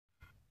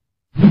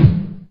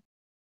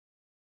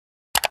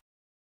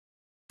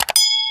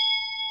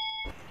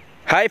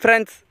Hi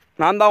friends,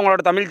 நான் தான்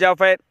உங்களோட தமிழ்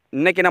ஜாஃபர்.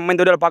 இன்றைக்கி நம்ம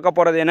இந்த வீடியோவில் பார்க்க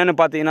போகிறது என்னென்னு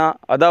பார்த்தீங்கன்னா,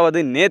 அதாவது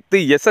நேற்று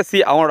எஸ்எஸ்சி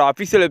அவங்களோட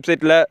அஃபிஷியல்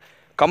வெப்சைட்டில்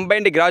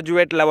combined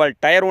graduate level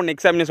tyre 1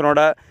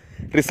 எக்ஸாமினேஷனோட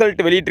result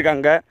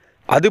வெளியிட்டிருக்காங்க.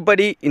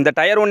 அதுபடி இந்த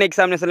டயர் 1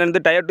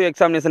 எக்ஸாமினேஷன்லேருந்து டயர் 2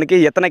 எக்ஸாமினேஷனுக்கு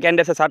எத்தனை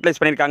கேண்டிடேட்ஸை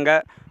ஷார்ட்லிஸ்ட் பண்ணியிருக்காங்க,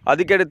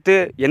 அதுக்கடுத்து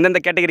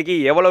எந்தெந்த கேட்டகரிக்கு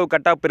எவ்வளவு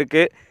கட் ஆஃப்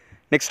இருக்குது,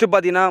 நெக்ஸ்ட்டு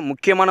பார்த்தீங்கன்னா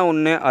முக்கியமான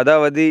ஒன்று,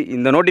 அதாவது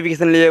இந்த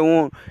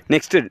நோட்டிஃபிகேஷன்லேயும்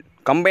next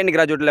combined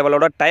graduate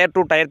லெவலோட tyre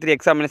 2 tyre 3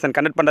 examination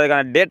conduct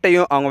பண்ணுறதுக்கான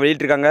டேட்டையும் அவங்க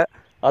வெளியிட்டிருக்காங்க.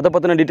 அதை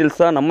பற்றின டீட்டெயில்ஸ்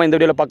தான் நம்ம இந்த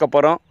வீடியோவில் பார்க்க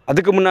போகிறோம்.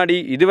 அதுக்கு முன்னாடி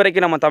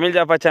இதுவரைக்கும் நம்ம தமிழ்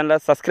ஜாஃபா சேனலை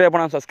சப்ஸ்கிரைப்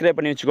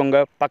பண்ணி வச்சுக்கோங்க.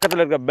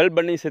 பக்கத்தில் இருக்க பெல்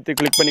பட்டனை சேர்த்து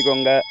கிளிக்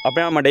பண்ணிக்கோங்க.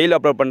 அப்படியே நம்ம டெய்லி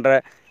அப்லோட் பண்ணுற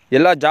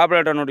எல்லா ஜாப்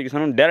ரிலேட்டட்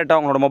நோட்டிஃபிகேஷனும் டேரெக்டாக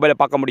உங்களோட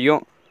மொபைலில் பார்க்க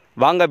முடியும்.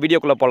 வாங்க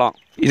வீடியோக்குள்ளே போகலாம்.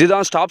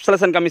 இதுதான் staff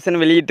selection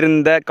commission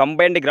வெளியிட்டிருந்த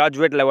combined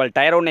graduate level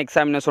tyre 1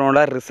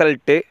 எக்ஸாமினேஷனோட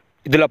result.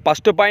 இதில்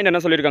ஃபஸ்ட்டு பாயிண்ட் என்ன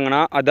சொல்லியிருக்காங்கன்னா,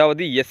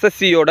 அதாவது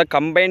எஸ்எஸ்சியோட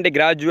combined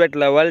graduate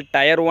level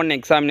tyre 1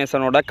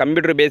 எக்ஸாமினேஷனோட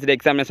computer based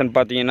examination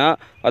பார்த்தீங்கன்னா,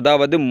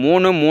 அதாவது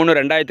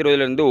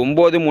 3/3/2020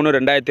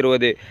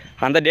 9/3/2020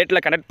 அந்த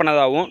டேட்டில் கனெக்ட்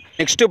பண்ணதாகவும்,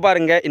 நெக்ஸ்ட்டு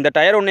பாருங்கள், இந்த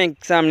டயர் 1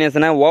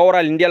 எக்ஸாமினேஷனை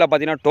ஓவரால் இந்தியாவில்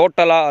பார்த்தீங்கன்னா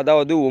டோட்டலாக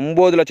அதாவது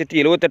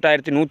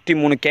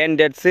 9,78,103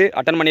 கேண்டிடேட்ஸு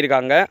அட்டன்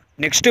பண்ணியிருக்காங்க.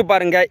 நெக்ஸ்ட்டு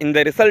பாருங்கள், இந்த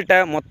ரிசல்ட்டை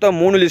மொத்தம்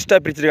 3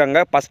 லிஸ்ட்டாக பிரிச்சிருக்காங்க.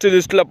 ஃபஸ்ட்டு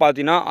லிஸ்ட்டில்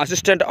பார்த்தீங்கன்னா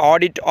assistant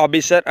audit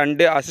officer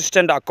and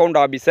assistant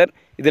account officer,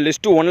 இது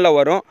லிஸ்ட்டு 1ல்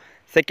வரும்.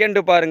 செகண்டு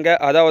பாருங்கள்,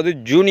 அதாவது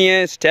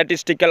junior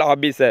statistical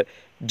officer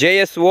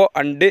JSO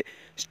and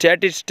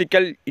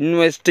statistical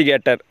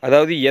investigator,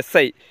 அதாவது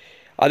எஸ்ஐ.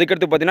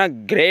 அதுக்கடுத்து பார்த்தீங்கன்னா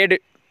கிரேடு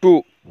 2,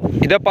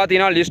 இதை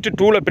பார்த்தீங்கன்னா லிஸ்ட்டு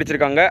 2ல்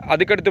பிரிச்சிருக்காங்க.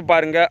 அதுக்கடுத்து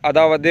பாருங்கள்,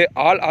 அதாவது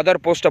ஆல்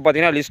அதர் போஸ்ட்டை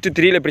பார்த்தீங்கன்னா லிஸ்ட்டு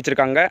 3ல்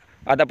பிரிச்சிருக்காங்க.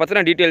 அதை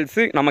பற்றின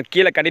டீட்டெயில்ஸு நம்ம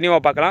கீழே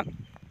கண்டினியூவாக பார்க்கலாம்.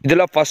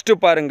 இதில் ஃபஸ்ட்டு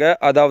பாருங்கள்,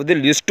 அதாவது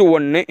லிஸ்ட்டு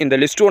 1. இந்த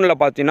லிஸ்ட்டு 1ல்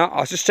பார்த்தீங்கன்னா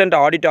assistant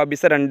audit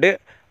officer and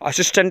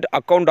assistant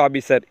account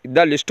officer,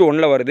 இதுதான் லிஸ்ட்டு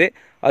 1ல் வருது.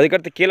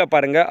 அதுக்கடுத்து கீழே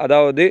பாருங்கள்,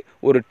 அதாவது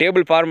ஒரு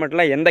டேபிள்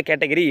ஃபார்மெட்டில் எந்த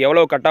கேட்டகரி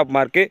எவ்வளோ கட் ஆஃப்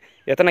மார்க்கு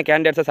எத்தனை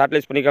கேண்டிடேட்ஸை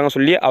ஷார்ட்லிஸ்ட் பண்ணியிருக்காங்க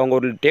சொல்லி அவங்க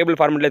ஒரு டேபிள்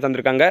ஃபார்மெட்லேயே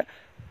தந்திருக்காங்க.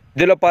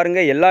 இதில்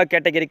பாருங்கள், எல்லா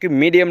கேட்டகரிக்கும்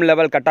medium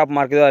level cut off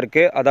mark தான்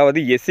இருக்குது.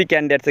 அதாவது எஸ்சி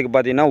கேண்டிடேட்ஸுக்கு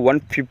பார்த்தீங்கன்னா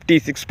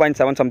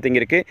 156.7 சம்திங்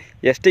இருக்குது,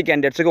 எஸ்டி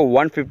கேண்டிடேட்ஸுக்கு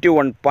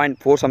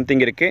 151.4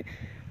 சம்திங்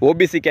இருக்குது,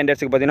 ஓபிசி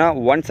கேண்டிடேட்ஸுக்கு பார்த்தீங்கன்னா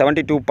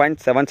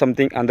 172.7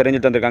 சம்திங் அந்த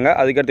ரேஞ்சில் தந்திருக்காங்க.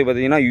 அதுக்கடுத்து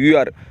பார்த்தீங்கன்னா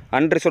யூஆர்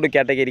அன்ரிசர்வ்டு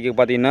கேட்டகரிக்கு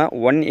பார்த்தீங்கன்னா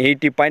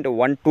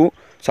 180.12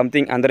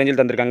 சம்திங் அந்த ரேஞ்சில்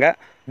தந்திருக்காங்க.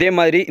 அதே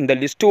மாதிரி இந்த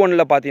லிஸ்ட்டு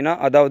 1ல் பார்த்தீங்கன்னா,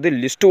 அதாவது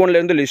லிஸ்ட்டு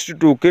 1லேருந்து லிஸ்ட்டு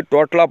 2க்கு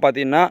டோட்டலாக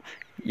பார்த்தீங்கன்னா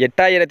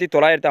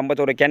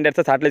 8,951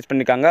 கேண்டிடேட்ஸை ஷார்ட்லிஸ்ட்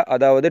பண்ணியிருக்காங்க.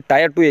 அதாவது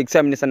டயர் 2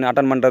 எக்ஸாமினேஷன்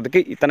அட்டன் பண்ணுறதுக்கு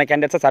இத்தனை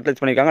கேண்டிடேட்ஸை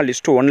ஷார்ட்லிஸ்ட் பண்ணியிருக்காங்க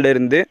லிஸ்ட்டு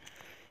 1லேருந்து.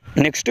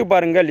 நெக்ஸ்ட்டு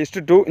பாருங்கள்,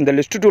 லிஸ்ட்டு 2. இந்த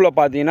லிஸ்ட்டு 2வில்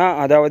பார்த்தீங்கன்னா,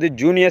 அதாவது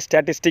ஜூனியர்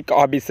ஸ்டாட்டிஸ்டிக்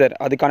ஆஃபீஸர்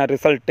அதுக்கான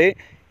ரிசல்ட்டு.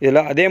 இதில்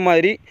அதே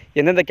மாதிரி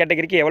எந்தெந்த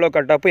கேட்டகரிக்கு எவ்வளோ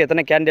கட் ஆஃப்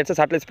எத்தனை கேண்டிடேட்ஸை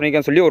ஷார்ட்லிஸ்ட்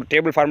பண்ணியிருக்கான்னு சொல்லி ஒரு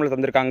டேபிள் ஃபார்மில்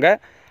தந்திருக்காங்க.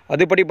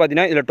 அதுபடி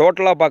பார்த்தீங்கன்னா இதில்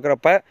டோட்டலாக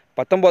பார்க்குறப்ப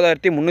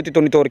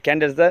 19,391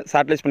 கேண்டிடேட்ஸை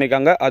ஷார்ட்லிஸ்ட்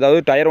பண்ணியிருக்காங்க.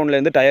 அதாவது டயர்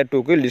 1லேருந்து டயர்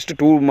 2க்கு லிஸ்ட்டு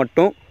 2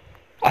 மட்டும்.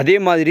 அதே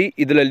மாதிரி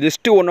இதில்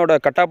லிஸ்ட்டு 1ஓட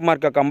கட் ஆஃப்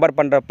மார்க்கை கம்பேர்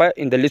பண்ணுறப்ப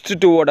இந்த லிஸ்ட்டு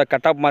 2ஓட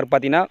கட் ஆஃப் மார்க்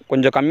பார்த்தீங்கன்னா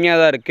கொஞ்சம்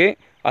கம்மியாக தான் இருக்குது.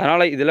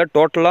 அதனால் இதில்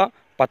டோட்டலாக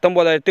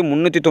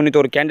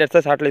 19,391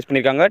 கேண்டிடேட்ஸை ஷார்ட்லிஸ்ட்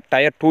பண்ணியிருக்காங்க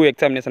டயர் 2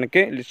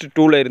 எக்ஸாமினேஷனுக்கு லிஸ்ட்டு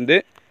 2ல் இருந்து.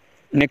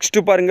 நெக்ஸ்ட்டு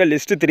பாருங்கள்,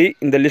 லிஸ்ட்டு 3.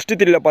 இந்த லிஸ்ட்டு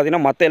 3யில்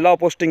பார்த்தீங்கன்னா மற்ற எல்லா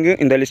போஸ்டிங்கும்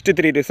இந்த லிஸ்ட்டு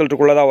 3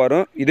 ரிசல்ட்டுக்குள்ளே தான்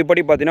வரும்.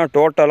 இதுபடி பார்த்தீங்கன்னா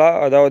டோட்டலாக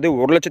அதாவது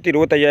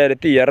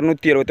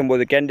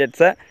 1,25,279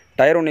 கேண்டிடேட்ஸை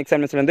டயர் 1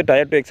 எக்ஸாமினேஷன்லேருந்து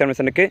டயர் 2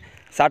 எக்ஸாமினேஷனுக்கு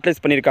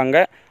ஷார்ட்லிஸ்ட் பண்ணியிருக்காங்க.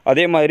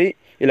 அதே மாதிரி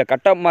இதில்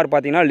கட் ஆஃப் மார்க்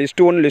பார்த்தீங்கன்னா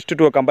லிஸ்ட்டு 1 லிஸ்ட்டு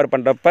 2 கம்பேர்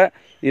பண்ணுறப்ப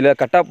இதில்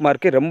கட் ஆஃப்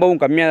மார்க்கு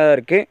ரொம்பவும் கம்மியாக தான்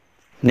இருக்குது.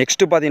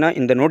 நெக்ஸ்ட்டு பார்த்தீங்கன்னா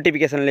இந்த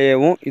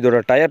நோட்டிஃபிகேஷன்லேயும் இதோட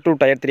டயர் 2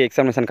 டயர் 3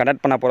 எக்ஸாமினேஷன்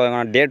கண்டக்ட் பண்ண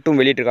போகிறதுக்கான டேட்டும்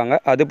வெளியிட்டிருக்காங்க.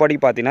 அதுபடி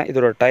பார்த்தீங்கன்னா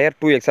இதோட டயர்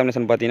 2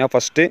 எக்ஸாமினேஷன் பார்த்தீங்கன்னா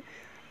ஃபஸ்ட்டு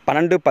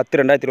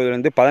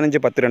 12/10/2020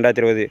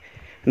 15/10/2020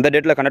 இந்த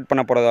டேட்டில் கண்டக்ட்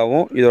பண்ண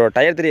போகிறதாகவும், இதோட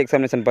டயர் 3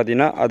 எக்ஸாமினேஷன்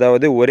பார்த்தீங்கன்னா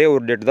அதாவது ஒரே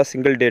ஒரு டேட்டு தான்,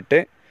 சிங்கிள் டேட்டு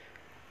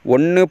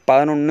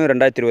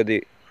 1/11/2020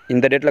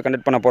 இந்த டேட்டில்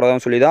கண்டக்ட் பண்ண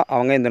போகிறதாகவும் சொல்லி தான்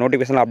அவங்க இந்த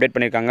நோட்டிஃபிகேஷனில் அப்டேட்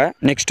பண்ணியிருக்காங்க.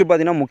 நெக்ஸ்ட்டு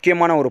பார்த்தீங்கன்னா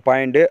முக்கியமான ஒரு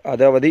பாயிண்ட்டு,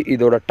 அதாவது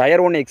இதோட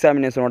டயர் 1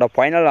 எக்ஸாமினேஷனோட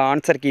ஃபைனல்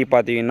ஆன்சர் கீ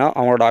பார்த்தீங்கன்னா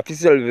அவங்களோட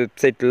அஃபிஷியல்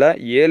வெப்சைட்டில்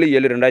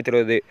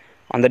 7/7/2020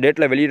 அந்த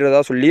டேட்டில் வெளியிடுறதா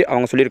சொல்லி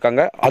அவங்க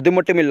சொல்லியிருக்காங்க. அது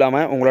மட்டும்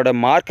இல்லாமல் உங்களோட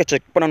மார்க்கை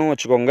செக் பண்ணணும்னு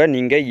வச்சுக்கோங்க.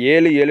 நீங்கள்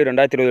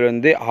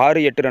 7/7/2020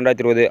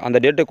 6/8/2020 அந்த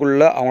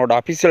டேட்டுக்குள்ளே அவங்களோட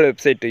அஃபிஷியல்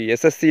வெப்சைட்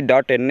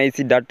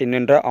ssc.nic.in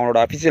அவங்களோட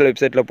அஃபிஷியல்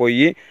வெப்சைட்டில்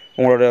போய்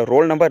உங்களோட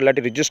ரோல் நம்பர்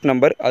இல்லாட்டி ரிஜிஸ்டர்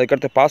நம்பர்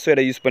அதுக்கடுத்து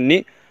பாஸ்வேர்டை யூஸ் பண்ணி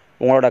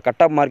உங்களோட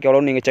கட் ஆஃப் மார்க்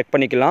எவ்வளோன்னு நீங்கள் செக்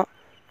பண்ணிக்கலாம்.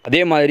 அதே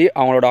மாதிரி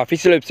அவங்களோட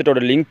அஃபிஷியல் வெப்சைட்டோட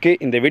லிங்க்கு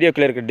இந்த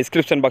வீடியோக்குள்ளே இருக்க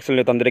டிஸ்கிரிப்ஷன்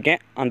பாக்ஸில் தந்திருக்கேன்.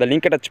 அந்த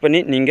லிங்க்கை டச் பண்ணி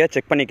நீங்கள்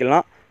செக்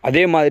பண்ணிக்கலாம்.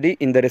 அதே மாதிரி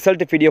இந்த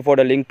ரிசல்ட்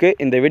பிடிஎஃபோட லிங்க்கு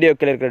இந்த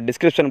வீடியோக்குள்ளே இருக்கிற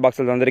டிஸ்கிரிப்ஷன்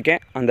பாக்ஸில் தந்திருக்கேன்.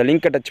 அந்த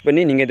லிங்க்கை டச்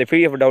பண்ணி நீங்கள் இந்த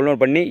பிடிஎஃப்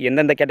டவுன்லோட் பண்ணி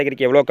எந்தெந்த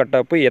கேட்டகரிக்கு எவ்வளோ கட்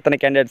ஆஃப் எத்தனை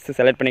கேண்டிடேட்ஸ்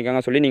செலக்ட்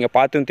பண்ணிக்காங்க சொல்லி நீங்கள்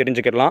பார்த்தும்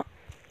தெரிஞ்சுக்கலாம்.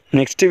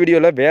 நெக்ஸ்ட்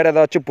வீடியோவில் வேறு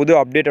ஏதாச்சும் புது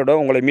அப்டேட்டோட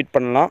உங்களை மீட்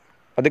பண்ணலாம்.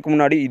 அதுக்கு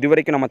முன்னாடி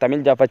இதுவரைக்கும் நம்ம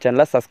தமிழ் ஜாஃபா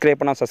சேனலை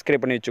சப்ஸ்கிரைப்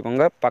பண்ணி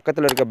வச்சுக்கோங்க.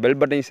 பக்கத்தில் இருக்க பெல்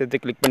பட்டனையும்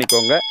சேர்த்து கிளிக்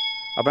பண்ணிக்கோங்க.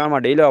 அப்புறம் நம்ம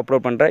டெய்லியும்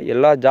அப்லோட் பண்ணுற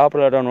எல்லா ஜாப்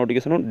ரிலேட்டட்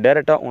நோட்டிஃபிகேஷனும்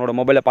டேரெக்டாக உங்களோட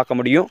மொபைலில் பார்க்க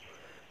முடியும்.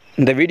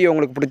 இந்த வீடியோ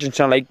உங்களுக்கு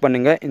பிடிச்சிருந்துச்சுன்னா லைக்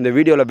பண்ணுங்கள். இந்த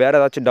வீடியோவில் வேறு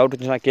ஏதாச்சும் டவுட்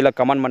இருந்துச்சுன்னா கீழே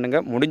கமெண்ட்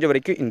பண்ணுங்கள். முடிஞ்ச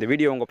வரைக்கும் இந்த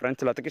வீடியோ உங்கள்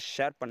ஃப்ரெண்ட்ஸ் எல்லாத்துக்கும்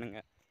ஷேர்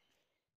பண்ணுங்கள்.